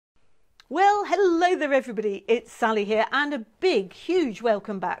Well, hello there everybody, it's Sally here and a big, huge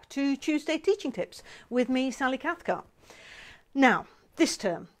welcome back to Tuesday Teaching Tips with me, Sally Cathcart. Now, this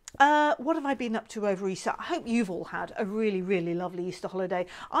term, what have I been up to over Easter? I hope you've all had a really lovely Easter holiday.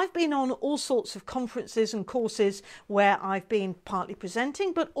 I've been on all sorts of conferences and courses where I've been partly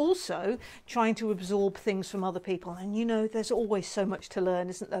presenting, but also trying to absorb things from other people. And you know, there's always so much to learn,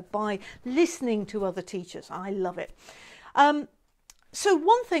 isn't there, by listening to other teachers. I love it. So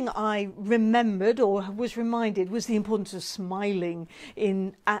one thing I remembered or was reminded was the importance of smiling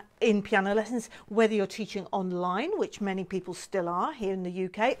in piano lessons, whether you're teaching online, which many people still are here in the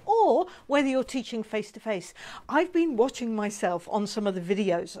UK, or whether you're teaching face to face. I've been watching myself on some of the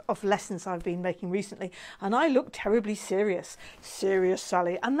videos of lessons I've been making recently, and I look terribly serious,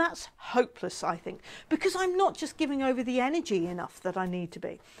 Sally, and that's hopeless, I think, because I'm not just giving over the energy enough that I need to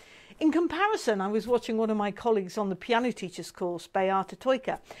be. In comparison, I was watching one of my colleagues on the piano teachers course, Beata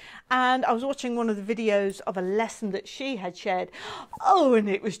Toika, and I was watching one of the videos of a lesson that she had shared. Oh, and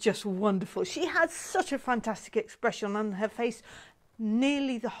it was just wonderful. She had such a fantastic expression on her face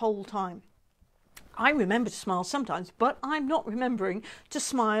nearly the whole time. I remember to smile sometimes, but I'm not remembering to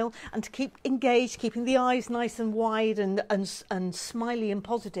smile and to keep engaged, keeping the eyes nice and wide and smiley and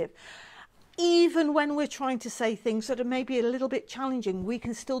positive. Even when we're trying to say things that are maybe a little bit challenging, we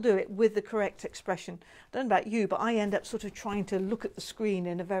can still do it with the correct expression. I don't know about you, but I end up sort of trying to look at the screen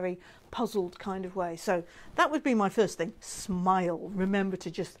in a very puzzled kind of way. So that would be my first thing, smile. Remember to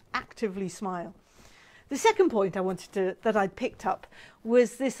just actively smile. The second point that I'd picked up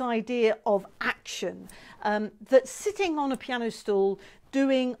was this idea of action, that sitting on a piano stool,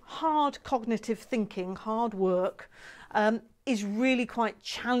 doing hard cognitive thinking, hard work, is really quite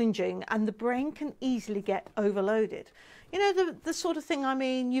challenging, and the brain can easily get overloaded. You know, the sort of thing, I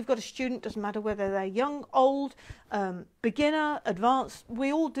mean, you've got a student, doesn't matter whether they're young, old, beginner, advanced,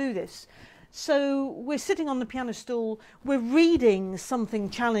 we all do this. So we're sitting on the piano stool, we're reading something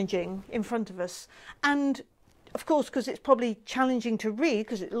challenging in front of us, and of course, because it's probably challenging to read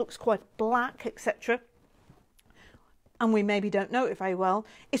because it looks quite black, etc., and we maybe don't know it very well,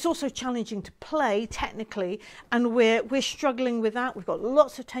 it's also challenging to play technically, and we're struggling with that. We've got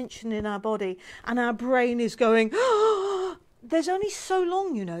lots of tension in our body, and our brain is going, oh! There's only so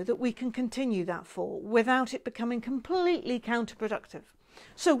long, you know, that we can continue that for without it becoming completely counterproductive.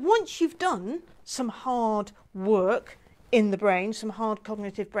 So once you've done some hard work in the brain, some hard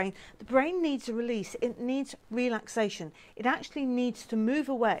cognitive brain, the brain needs a release, it needs relaxation. It actually needs to move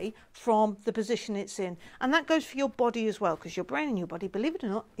away from the position it's in. And that goes for your body as well, because your brain and your body, believe it or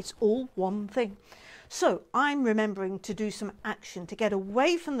not, it's all one thing. So I'm remembering to do some action to get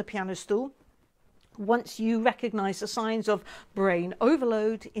away from the piano stool. Once you recognise the signs of brain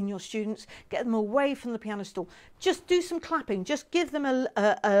overload in your students, get them away from the piano stool. Just do some clapping. Just give them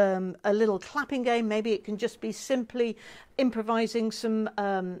a little clapping game. Maybe it can just be simply improvising some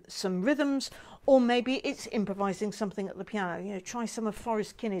rhythms, or maybe it's improvising something at the piano. You know, try some of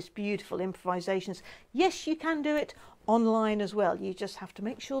Forrest Kinney's beautiful improvisations. Yes, you can do it online as well. You just have to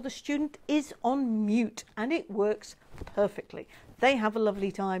make sure the student is on mute, and it works perfectly. They have a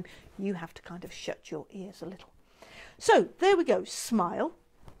lovely time. You have to kind of shut your ears a little. So there we go. Smile,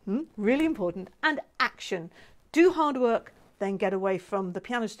 really important, and action. Do hard work, then get away from the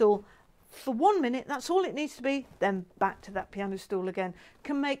piano stool for 1 minute. That's all it needs to be. Then back to that piano stool again.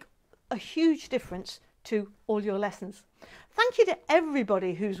 Can make a huge difference to all your lessons. Thank you to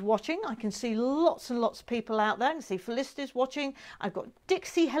everybody who's watching. I can see lots and lots of people out there. I can see Felicity's watching. I've got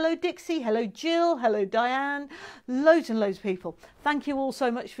Dixie, hello Jill, hello Diane, loads and loads of people. Thank you all so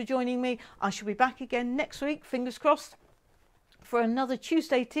much for joining me. I shall be back again next week, fingers crossed, for another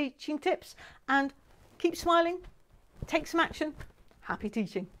Tuesday Teaching Tips, and keep smiling, take some action. Happy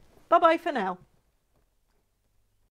teaching. Bye bye for now.